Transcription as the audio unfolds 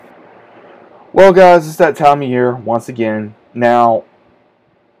Well, guys, it's that time of year once again. Now,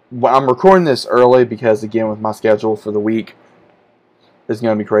 I'm recording this early because, again, with my schedule for the week, it's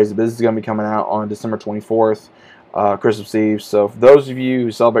going to be crazy. But this is going to be coming out on December 24th, Christmas Eve. So, for those of you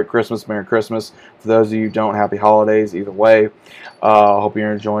who celebrate Christmas, Merry Christmas. For those of you who don't, Happy Holidays. Either way, I hope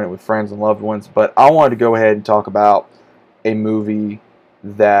you're enjoying it with friends and loved ones. But I wanted to go ahead and talk about a movie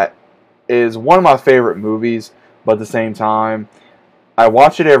that is one of my favorite movies, but at the same time, I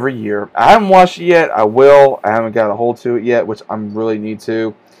watch it every year. I haven't watched it yet. I will. I haven't got a hold to it yet, which I really need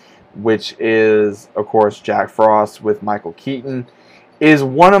to. Which is, of course, Jack Frost with Michael Keaton. It is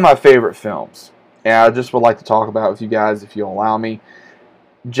one of my favorite films, and I just would like to talk about it with you guys, if you'll allow me.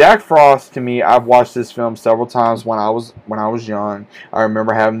 Jack Frost, to me, I've watched this film several times when I was young. I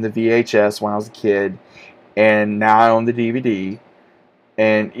remember having the VHS when I was a kid, and now I own the DVD.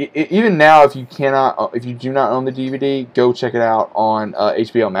 And even now, if you do not own the DVD, go check it out on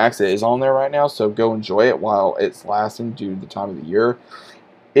HBO Max. It is on there right now, so go enjoy it while it's lasting due to the time of the year.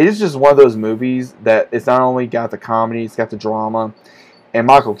 It is just one of those movies that it's not only got the comedy, it's got the drama, and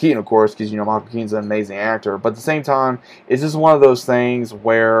Michael Keaton, of course, because Michael Keaton's an amazing actor. But at the same time, it's just one of those things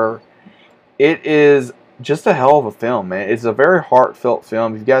where it is just a hell of a film, man. It's a very heartfelt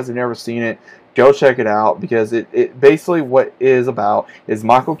film. If you guys have never seen it, go check it out, because it basically what it is about is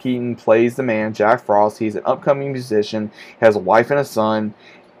Michael Keaton plays the man, Jack Frost. He's an upcoming musician, has a wife and a son,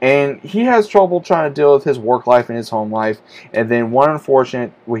 and he has trouble trying to deal with his work life and his home life. And then one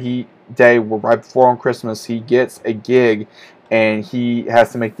unfortunate day, right before on Christmas, he gets a gig, and he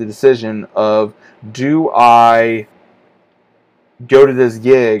has to make the decision of, do I go to this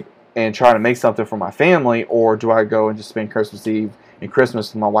gig and try to make something for my family, or do I go and just spend Christmas Eve and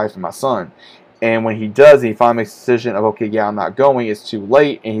Christmas with my wife and my son? And when he does, he finally makes the decision of, okay, yeah, I'm not going. It's too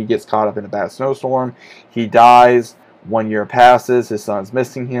late, and he gets caught up in a bad snowstorm. He dies. 1 year passes. His son's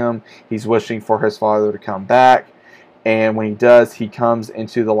missing him. He's wishing for his father to come back. And when he does, he comes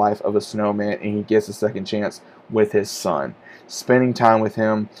into the life of a snowman, and he gets a second chance with his son. Spending time with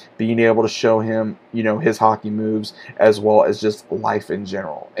him, being able to show him, his hockey moves, as well as just life in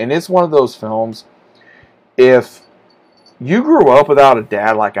general. And it's one of those films, if you grew up without a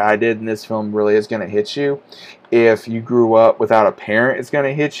dad like I did, and this film really is going to hit you. If you grew up without a parent, it's going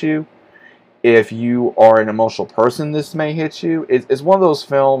to hit you. If you are an emotional person, this may hit you. It's one of those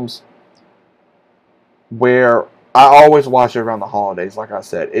films where I always watch it around the holidays, like I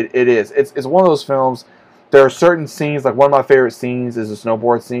said. It is. It's one of those films. There are certain scenes, like one of my favorite scenes is a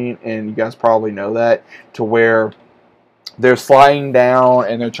snowboard scene, and you guys probably know that, to where they're sliding down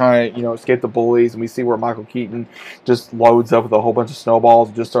and they're trying to, escape the bullies, and we see where Michael Keaton just loads up with a whole bunch of snowballs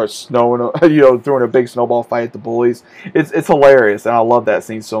and just starts snowing, throwing a big snowball fight at the bullies. It's hilarious, and I love that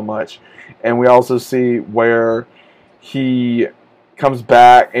scene so much. And we also see where he comes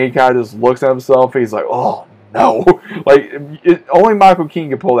back and he kind of just looks at himself and he's like, oh no. Like, only Michael Keaton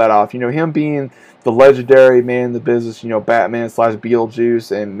can pull that off. Him being the legendary man in the business, Batman /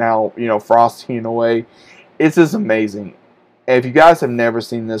 Beetlejuice, and now, Frosty in a way. It's just amazing. And if you guys have never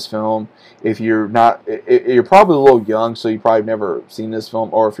seen this film, if you're not, you're probably a little young, so you've probably never seen this film,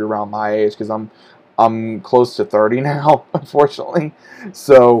 or if you're around my age, because I'm close to 30 now, unfortunately.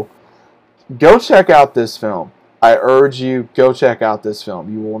 So go check out this film. I urge you, go check out this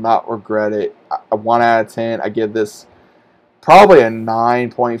film. You will not regret it. 1 out of 10. I give this probably a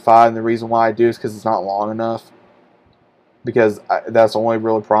 9.5, and the reason why I do is because it's not long enough. Because that's the only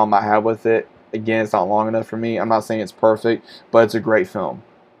real problem I have with it. Again, it's not long enough for me. I'm not saying it's perfect, but it's a great film.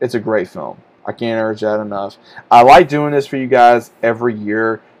 It's a great film. I can't urge that enough. I like doing this for you guys every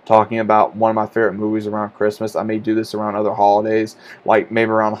year, talking about one of my favorite movies around Christmas. I may do this around other holidays, like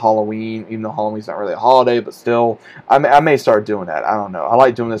maybe around Halloween, even though Halloween's not really a holiday, but still, I may start doing that. I don't know. I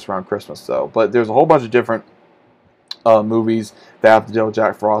like doing this around Christmas, though. But there's a whole bunch of different movies that have to deal with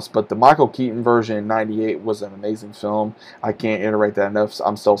Jack Frost, but the Michael Keaton version in '98 was an amazing film. I can't iterate that enough.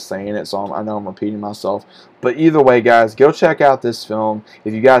 I'm still saying it, so I know I'm repeating myself. But either way, guys, go check out this film.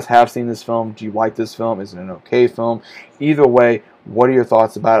 If you guys have seen this film, do you like this film? Is it an okay film? Either way, what are your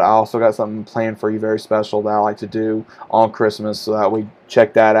thoughts about it? I also got something planned for you very special that I like to do on Christmas, so that we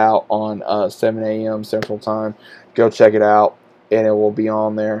check that out on 7 a.m. Central Time. Go check it out, and it will be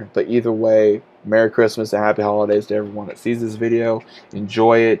on there. But either way, Merry Christmas and Happy Holidays to everyone that sees this video.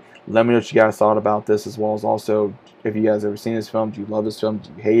 Enjoy it. Let me know what you guys thought about this, as well as also if you guys ever seen this film. Do you love this film? Do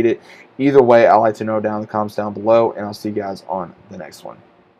you hate it? Either way, I'd like to know down in the comments down below, and I'll see you guys on the next one.